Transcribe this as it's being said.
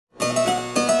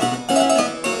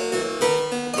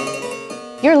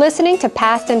You're listening to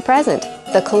Past and Present,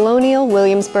 the Colonial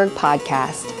Williamsburg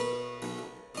podcast.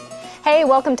 Hey,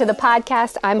 welcome to the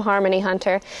podcast. I'm Harmony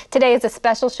Hunter. Today is a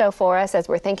special show for us as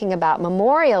we're thinking about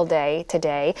Memorial Day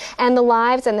today and the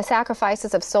lives and the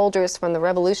sacrifices of soldiers from the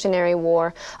Revolutionary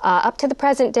War up to the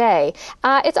present day.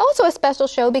 It's also a special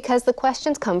show because the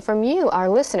questions come from you, our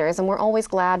listeners, and we're always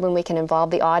glad when we can involve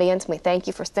the audience. We thank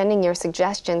you for sending your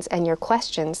suggestions and your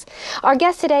questions. Our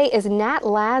guest today is Nat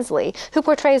Lasley, who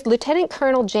portrays Lieutenant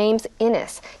Colonel James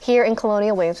Innes here in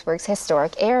Colonial Williamsburg's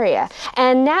historic area.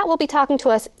 And Nat will be talking to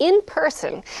us in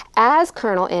person as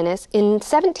Colonel Innes in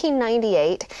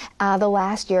 1798, the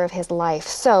last year of his life.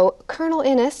 So, Colonel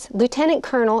Innes, Lieutenant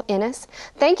Colonel Innes,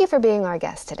 thank you for being our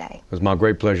guest today. It was my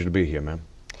great pleasure to be here, ma'am.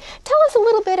 Tell us a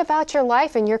little bit about your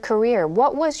life and your career.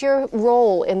 What was your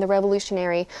role in the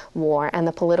Revolutionary War and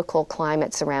the political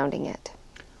climate surrounding it?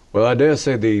 Well, I dare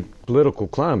say the political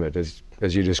climate, as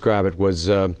you describe it, was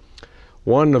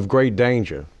one of great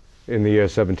danger in the year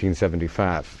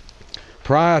 1775.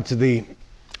 Prior to the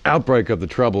outbreak of the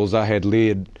Troubles, I had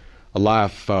led a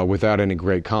life without any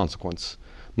great consequence.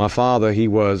 My father, he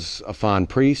was a fine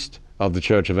priest of the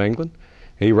Church of England.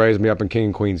 He raised me up in King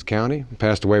and Queens County,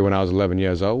 passed away when I was 11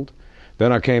 years old.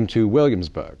 Then I came to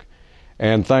Williamsburg,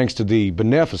 and thanks to the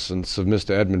beneficence of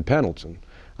Mr. Edmund Pendleton,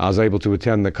 I was able to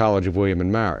attend the College of William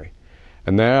and Mary.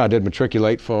 And there I did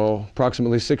matriculate for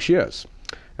approximately 6 years.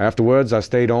 Afterwards, I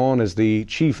stayed on as the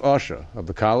chief usher of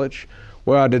the college,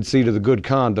 where I did see to the good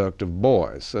conduct of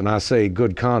boys. And I say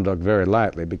good conduct very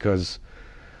lightly because,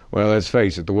 well, let's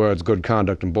face it, the words good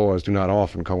conduct and boys do not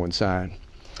often coincide.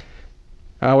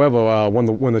 However,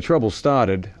 when the trouble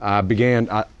started, I began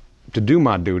to do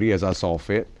my duty as I saw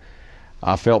fit.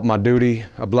 I felt my duty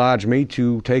obliged me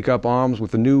to take up arms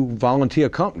with the new volunteer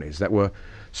companies that were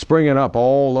springing up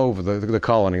all over the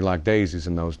colony like daisies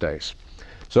in those days.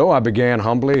 So I began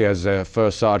humbly as a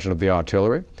first sergeant of the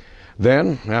artillery.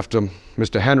 Then, after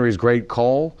Mr. Henry's great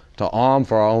call to arm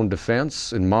for our own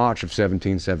defense in March of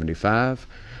 1775,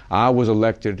 I was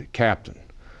elected captain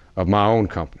of my own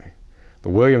company, the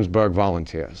Williamsburg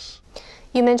Volunteers.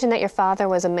 You mentioned that your father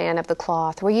was a man of the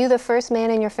cloth. Were you the first man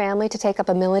in your family to take up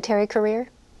a military career?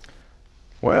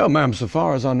 Well, ma'am, so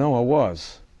far as I know, I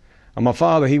was. My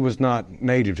father, he was not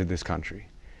native to this country.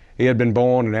 He had been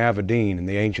born in Aberdeen in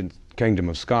the ancient kingdom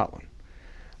of Scotland.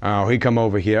 He come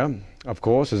over here, of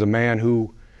course, as a man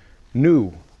who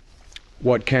knew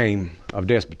what came of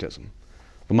despotism.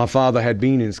 But my father had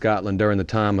been in Scotland during the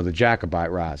time of the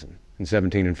Jacobite Rising in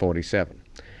 1747.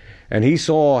 And he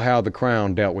saw how the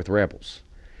crown dealt with rebels.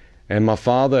 And my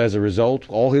father, as a result,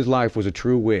 all his life was a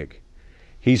true Whig.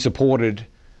 He supported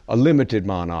a limited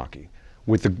monarchy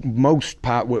with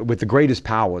the greatest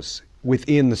powers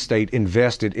within the state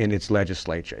invested in its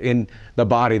legislature, in the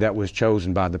body that was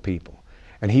chosen by the people.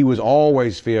 And he was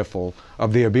always fearful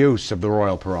of the abuse of the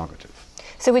royal prerogative.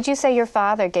 So would you say your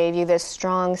father gave you this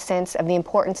strong sense of the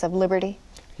importance of liberty?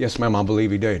 Yes, ma'am, I believe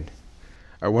he did.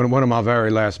 One of my very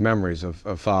last memories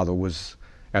of father was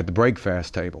at the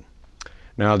breakfast table.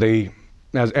 Now,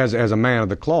 as a man of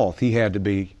the cloth, he had to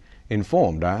be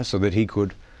informed, so that he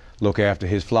could look after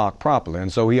his flock properly.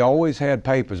 And so he always had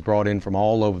papers brought in from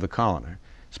all over the colony,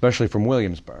 especially from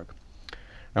Williamsburg.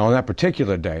 Now, on that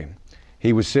particular day,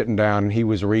 he was sitting down and he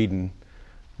was reading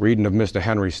of Mr.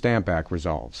 Henry's Stamp Act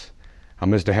resolves. How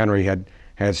Mr. Henry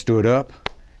had stood up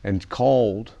and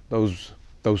called those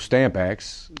Stamp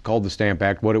Acts, called the Stamp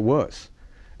Act what it was,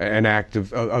 an act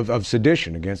of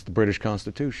sedition against the British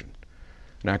Constitution,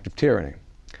 an act of tyranny.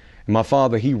 And my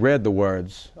father, he read the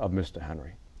words of Mr.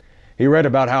 Henry. He read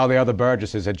about how the other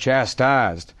Burgesses had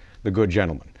chastised the good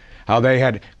gentleman, how they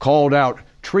had called out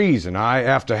treason.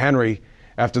 After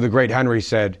the great Henry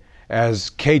said, as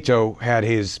Cato had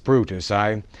his Brutus,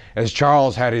 as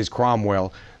Charles had his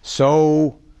Cromwell,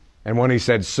 so, and when he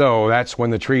said so, that's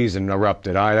when the treason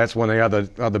erupted. That's when the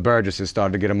other Burgesses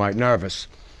started to get a mite nervous.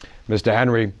 Mr.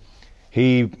 Henry,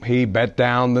 he bet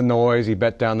down the noise,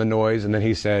 and then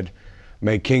he said,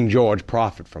 may King George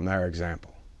profit from their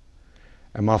example.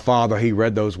 And my father, he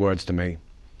read those words to me,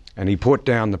 and he put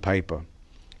down the paper,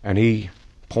 and he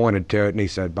pointed to it, and he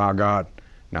said, by God,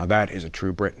 now that is a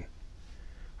true Briton.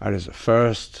 That is the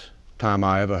first time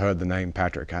I ever heard the name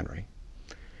Patrick Henry.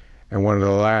 And one of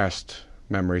the last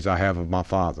memories I have of my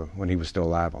father when he was still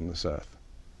alive on this earth.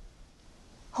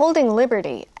 Holding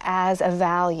liberty as a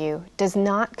value does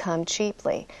not come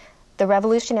cheaply. The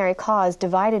revolutionary cause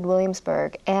divided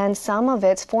Williamsburg and some of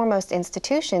its foremost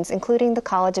institutions, including the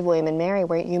College of William and Mary,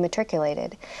 where you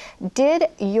matriculated. Did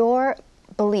your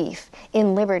belief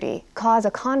in liberty cause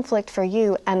a conflict for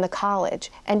you and the college?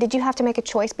 And did you have to make a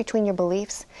choice between your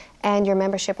beliefs and your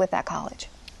membership with that college?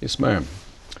 Yes, ma'am.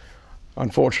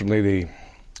 Unfortunately, the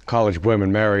College of William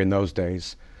and Mary in those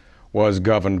days was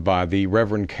governed by the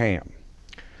Reverend Cam.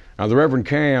 Now, the Reverend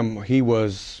Cam, he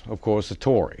was, of course, a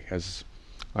Tory, as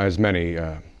many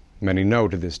know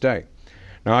to this day.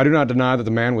 Now, I do not deny that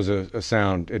the man was a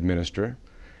sound administrator.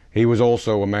 He was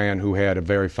also a man who had a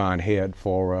very fine head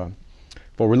for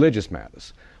religious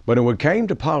matters. But when it came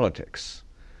to politics,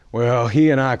 well,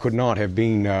 he and I could not have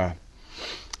been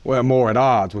more at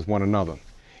odds with one another.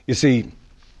 You see,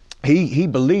 he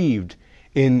believed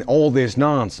in all this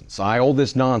nonsense, all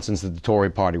this nonsense that the Tory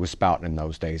party was spouting in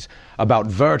those days about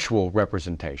virtual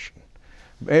representation.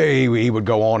 He would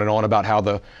go on and on about how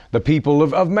the people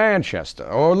of Manchester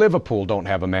or Liverpool don't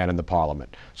have a man in the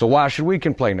parliament. So why should we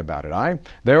complain about it?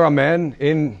 There are men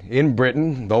in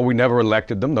Britain, though we never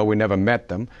elected them, though we never met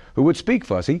them, who would speak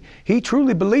for us. He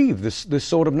truly believed this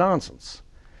sort of nonsense.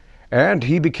 And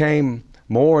he became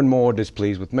more and more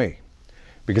displeased with me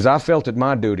because I felt it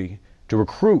my duty to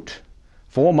recruit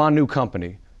for my new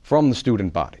company from the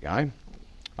student body.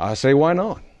 I say, why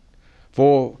not?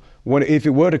 For if it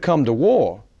were to come to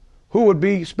war, who would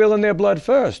be spilling their blood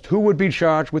first? Who would be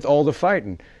charged with all the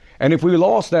fighting? And if we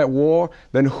lost that war,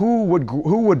 then who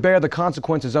would bear the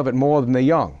consequences of it more than the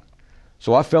young?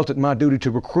 So I felt it my duty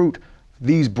to recruit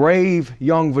these brave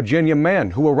young Virginia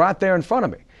men who were right there in front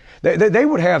of me. They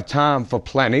would have time for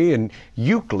plenty in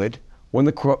Euclid when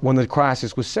the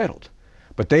crisis was settled.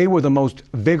 But they were the most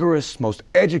vigorous, most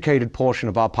educated portion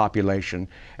of our population,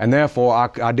 and therefore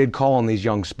I did call on these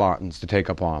young Spartans to take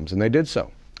up arms, and they did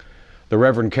so. The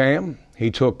Reverend Cam,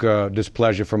 he took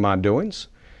displeasure for my doings,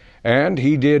 and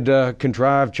he did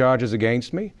contrive charges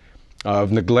against me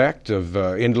of neglect, of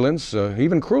indolence,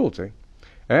 even cruelty,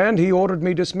 and he ordered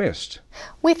me dismissed.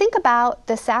 We think about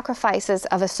the sacrifices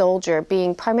of a soldier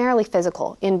being primarily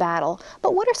physical in battle,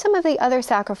 but what are some of the other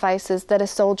sacrifices that a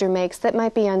soldier makes that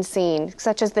might be unseen,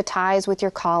 such as the ties with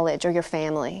your college or your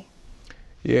family?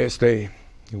 Yes,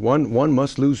 one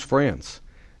must lose friends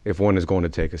if one is going to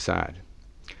take a side.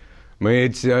 I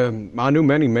mean, I knew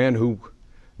many men who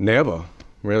never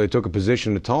really took a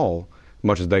position at all,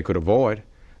 much as they could avoid.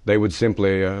 They would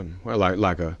simply,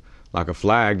 like a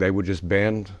flag, they would just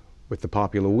bend with the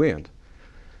popular wind.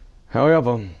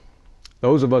 However,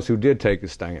 those of us who did take a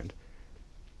stand,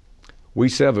 we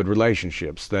severed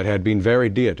relationships that had been very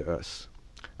dear to us.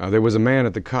 There was a man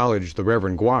at the college, the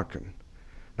Reverend Guatkin.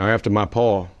 Now, after my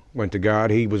pa went to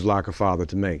God, he was like a father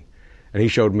to me, and he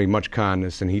showed me much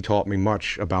kindness, and he taught me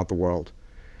much about the world.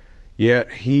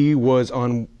 Yet he was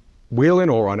unwilling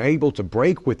or unable to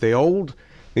break with the old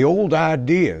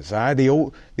ideas,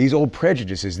 these old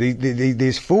prejudices,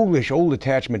 this foolish old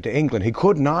attachment to England.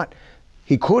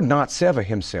 He could not sever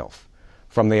himself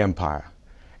from the empire.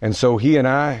 And so he and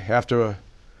I, after a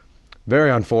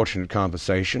very unfortunate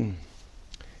conversation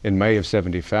in May of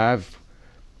 '75,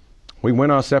 we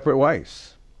went our separate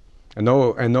ways. And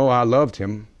though I loved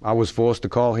him, I was forced to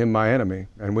call him my enemy,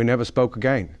 and we never spoke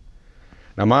again.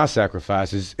 Now, my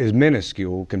sacrifice is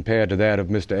minuscule compared to that of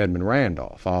Mr. Edmund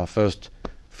Randolph, our first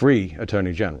free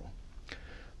Attorney General.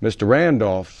 Mr.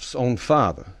 Randolph's own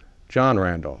father, John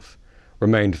Randolph,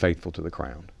 remained faithful to the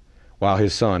crown, while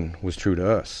his son was true to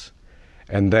us.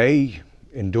 And they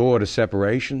endured a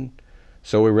separation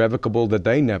so irrevocable that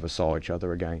they never saw each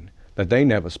other again, that they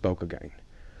never spoke again.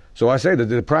 So I say that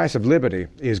the price of liberty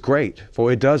is great,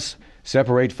 for it does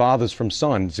separate fathers from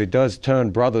sons. It does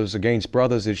turn brothers against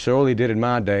brothers. It surely did in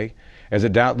my day, as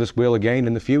it doubtless will again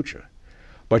in the future.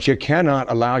 But you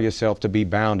cannot allow yourself to be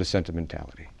bound to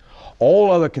sentimentality. All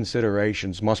other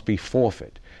considerations must be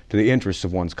forfeit to the interests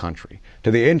of one's country,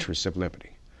 to the interests of liberty.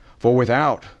 For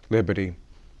without liberty,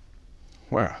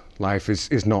 well, life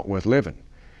is not worth living,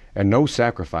 and no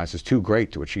sacrifice is too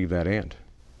great to achieve that end.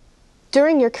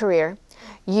 During your career,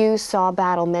 you saw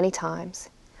battle many times.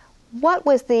 What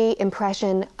was the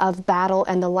impression of battle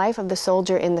and the life of the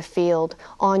soldier in the field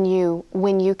on you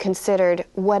when you considered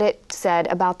what it said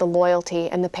about the loyalty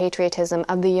and the patriotism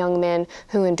of the young men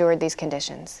who endured these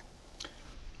conditions?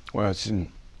 Well, it's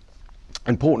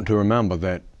important to remember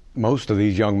that most of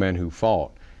these young men who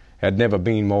fought had never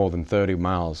been more than 30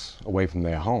 miles away from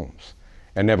their homes,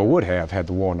 and never would have had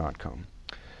the war not come.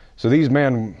 So these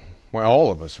men, well,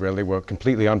 all of us really, were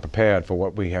completely unprepared for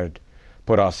what we had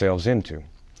put ourselves into.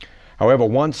 However,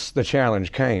 once the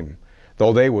challenge came,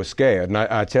 though they were scared, and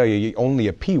I tell you, only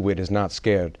a peewit is not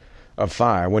scared of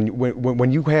fire.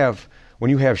 When you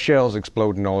have shells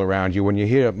exploding all around you, when you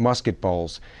hear musket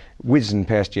balls whizzing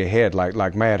past your head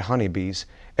like mad honeybees,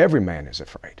 every man is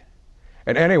afraid.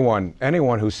 And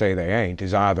anyone who say they ain't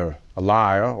is either a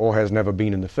liar or has never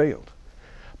been in the field.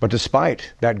 But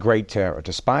despite that great terror,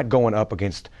 despite going up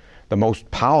against the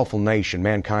most powerful nation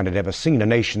mankind had ever seen, a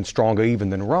nation stronger even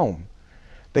than Rome,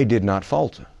 they did not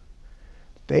falter.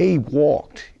 They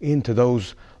walked into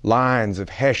those lines of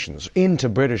Hessians, into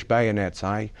British bayonets,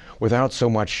 without so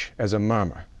much as a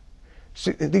murmur.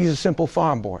 See, these are simple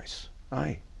farm boys,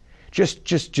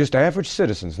 just average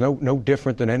citizens, no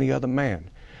different than any other man,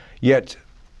 yet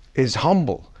as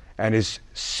humble and as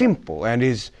simple and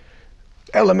as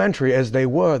elementary as they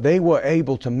were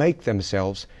able to make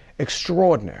themselves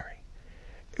extraordinary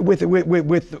with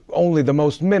only the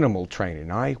most minimal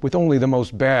training, with only the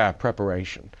most bare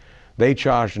preparation. They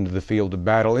charged into the field of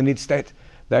battle, and it's that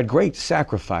great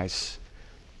sacrifice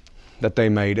that they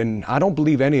made. And I don't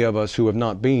believe any of us who have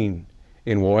not been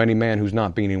in war, any man who's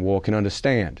not been in war, can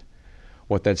understand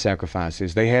what that sacrifice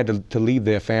is. They had to leave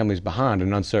their families behind in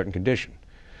an uncertain condition.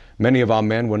 Many of our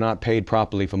men were not paid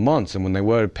properly for months, and when they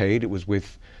were paid, it was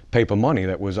with paper money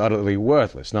that was utterly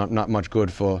worthless, not much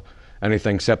good for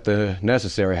anything except the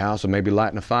necessary house or maybe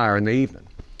lighting a fire in the evening.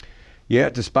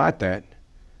 Yet, despite that,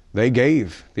 they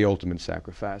gave the ultimate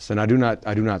sacrifice. And I do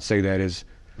not say that as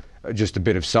just a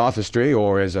bit of sophistry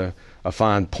or as a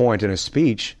fine point in a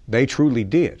speech. They truly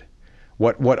did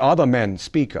what other men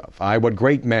speak of, what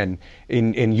great men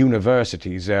in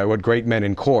universities, what great men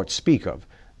in courts speak of.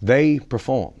 They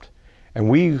performed. And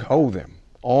we owe them,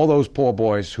 all those poor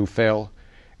boys who fell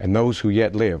and those who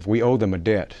yet live, we owe them a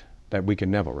debt that we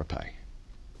can never repay.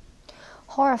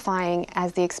 Horrifying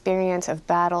as the experience of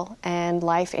battle and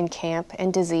life in camp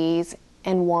and disease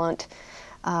and want,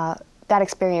 that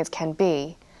experience can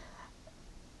be,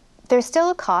 there's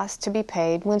still a cost to be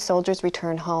paid when soldiers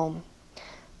return home.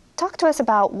 Talk to us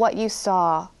about what you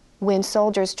saw when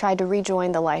soldiers tried to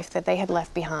rejoin the life that they had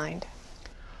left behind.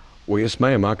 Well, yes,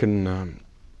 ma'am. I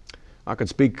can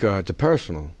speak to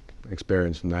personal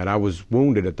experience from that. I was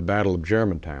wounded at the Battle of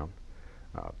Germantown,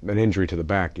 an injury to the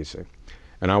back, you see,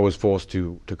 and I was forced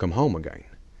to come home again.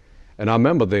 And I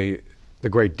remember the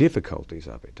great difficulties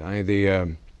of it.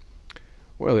 The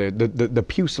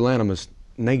pusillanimous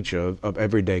nature of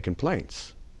everyday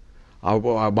complaints.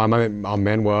 Our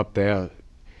men were up there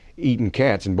eating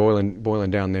cats and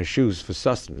boiling down their shoes for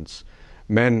sustenance.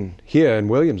 Men here in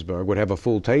Williamsburg would have a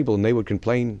full table and they would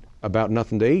complain about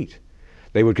nothing to eat.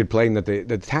 They would complain that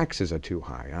the taxes are too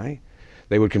high.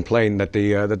 They would complain that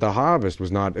the harvest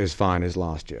was not as fine as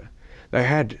last year.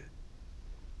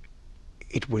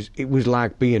 It was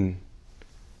like being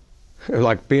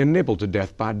nibbled to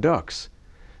death by ducks.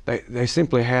 They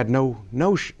simply had no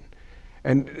notion.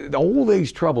 And all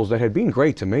these troubles that had been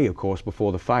great to me, of course,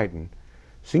 before the fighting,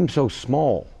 seemed so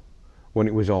small when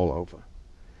it was all over.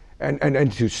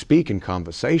 And to speak in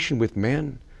conversation with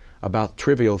men about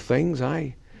trivial things,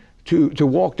 to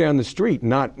walk down the street,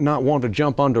 not want to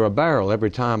jump under a barrel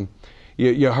every time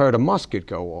you heard a musket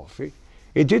go off.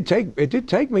 It did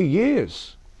take me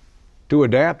years to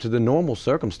adapt to the normal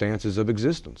circumstances of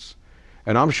existence.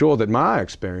 And I'm sure that my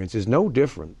experience is no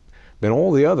different than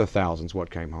all the other thousands what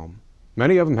came home.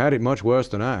 Many of them had it much worse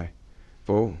than I,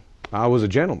 for I was a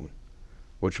gentleman,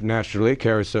 which naturally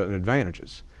carries certain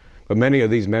advantages. But many of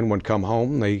these men would come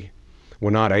home, they were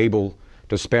not able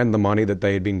to spend the money that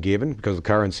they had been given because the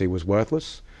currency was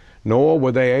worthless, nor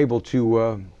were they able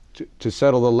to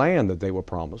settle the land that they were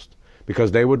promised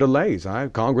because there were delays.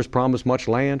 Congress promised much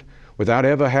land without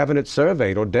ever having it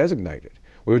surveyed or designated.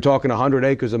 We were talking 100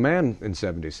 acres a man in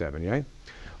 77, yeah?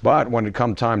 But when it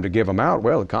come time to give them out,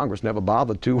 well, the Congress never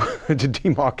bothered to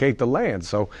demarcate the land,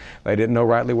 so they didn't know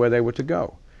rightly where they were to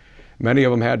go. Many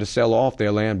of them had to sell off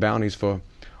their land bounties for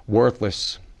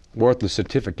worthless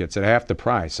certificates at half the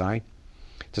price,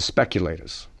 to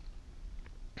speculators.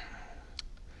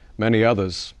 Many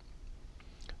others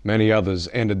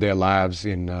ended their lives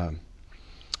in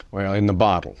the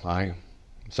bottle,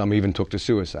 Some even took to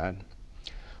suicide.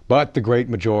 But the great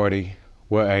majority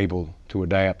were able to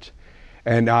adapt.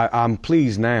 And I'm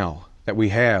pleased now that we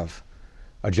have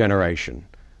a generation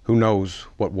who knows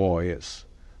what war is,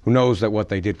 who knows that what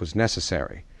they did was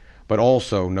necessary, but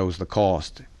also knows the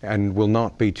cost and will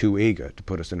not be too eager to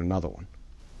put us in another one.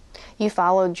 You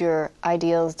followed your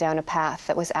ideals down a path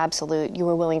that was absolute. You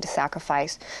were willing to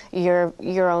sacrifice your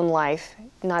own life,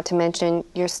 not to mention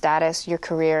your status, your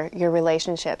career, your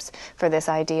relationships for this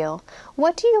ideal.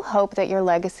 What do you hope that your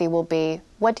legacy will be?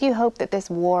 What do you hope that this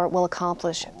war will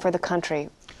accomplish for the country?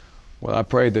 Well, I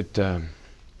pray that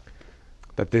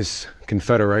this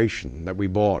confederation that we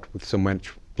bought with so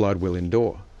much blood will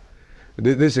endure.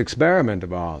 This experiment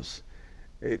of ours,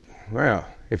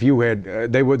 if you had,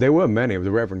 there were many of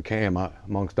the Reverend Cam,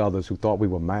 amongst others, who thought we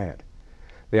were mad.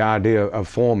 The idea of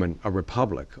forming a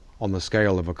republic on the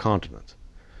scale of a continent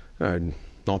had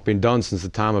not been done since the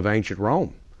time of ancient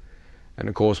Rome. And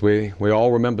of course, we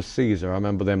all remember Caesar. I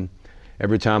remember them,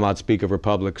 every time I'd speak of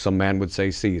republic, some man would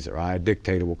say Caesar. A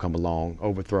dictator will come along,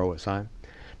 overthrow us. Now,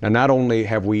 not only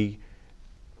have we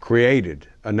created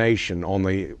a nation on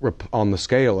the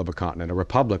scale of a continent, a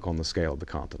republic on the scale of the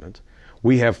continent,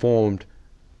 we have formed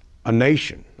a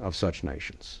nation of such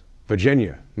nations.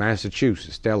 Virginia,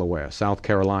 Massachusetts, Delaware, South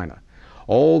Carolina,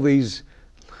 all these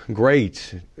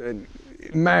great,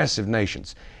 massive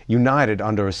nations united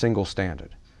under a single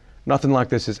standard. Nothing like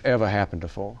this has ever happened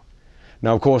before.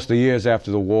 Now, of course, the years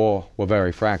after the war were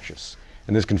very fractious,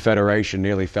 and this confederation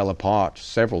nearly fell apart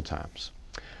several times.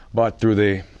 But through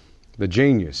the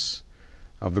genius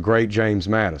of the great James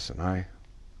Madison, a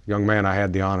young man I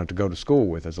had the honor to go to school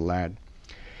with as a lad,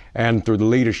 and through the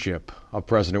leadership of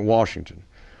President Washington,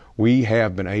 we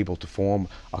have been able to form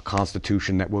a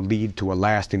constitution that will lead to a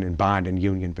lasting and binding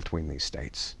union between these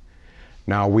states.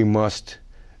 Now, we must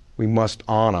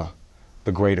honor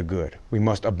the greater good. We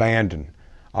must abandon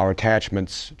our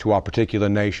attachments to our particular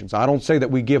nations. I don't say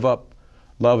that we give up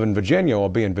loving Virginia or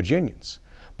being Virginians,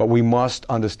 but we must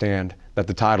understand that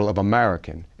the title of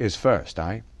American is first,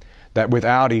 that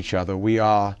without each other we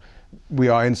are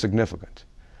insignificant.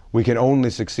 We can only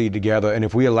succeed together, and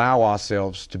if we allow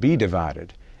ourselves to be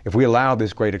divided, if we allow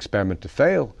this great experiment to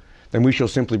fail, then we shall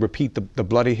simply repeat the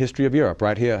bloody history of Europe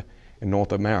right here in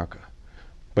North America.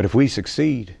 But if we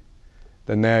succeed,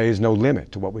 then there is no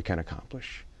limit to what we can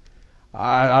accomplish.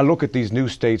 I look at these new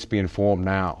states being formed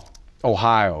now,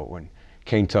 Ohio and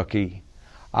Kentucky.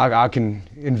 I can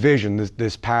envision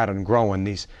this pattern growing,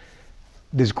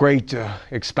 this great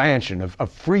expansion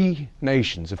of free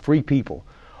nations, of free people,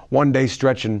 one day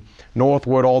stretching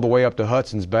northward all the way up to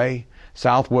Hudson's Bay,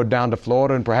 southward down to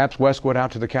Florida, and perhaps westward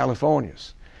out to the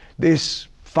Californias. This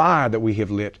fire that we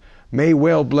have lit may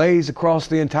well blaze across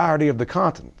the entirety of the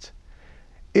continent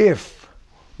if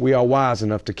we are wise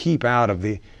enough to keep out of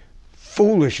the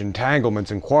foolish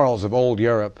entanglements and quarrels of old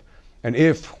Europe, and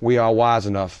if we are wise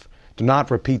enough to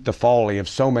not repeat the folly of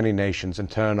so many nations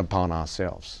and turn upon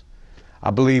ourselves.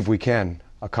 I believe we can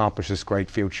accomplish this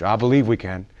great future. I believe we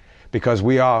can because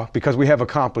we have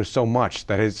accomplished so much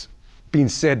that has been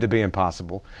said to be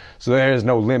impossible. So there is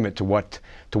no limit to what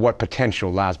potential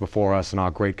lies before us in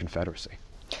our great Confederacy.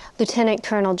 Lieutenant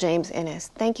Colonel James Innes,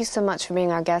 thank you so much for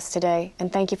being our guest today,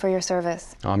 and thank you for your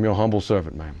service. I'm your humble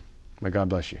servant, ma'am. May God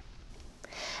bless you.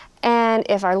 And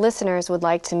if our listeners would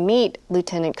like to meet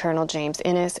Lieutenant Colonel James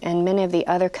Innes and many of the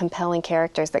other compelling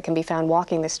characters that can be found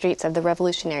walking the streets of the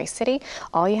revolutionary city,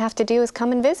 all you have to do is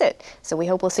come and visit. So we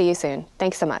hope we'll see you soon.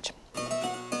 Thanks so much.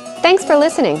 Thanks for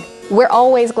listening. We're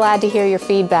always glad to hear your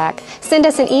feedback. Send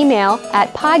us an email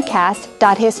at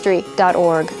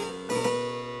podcast.history.org.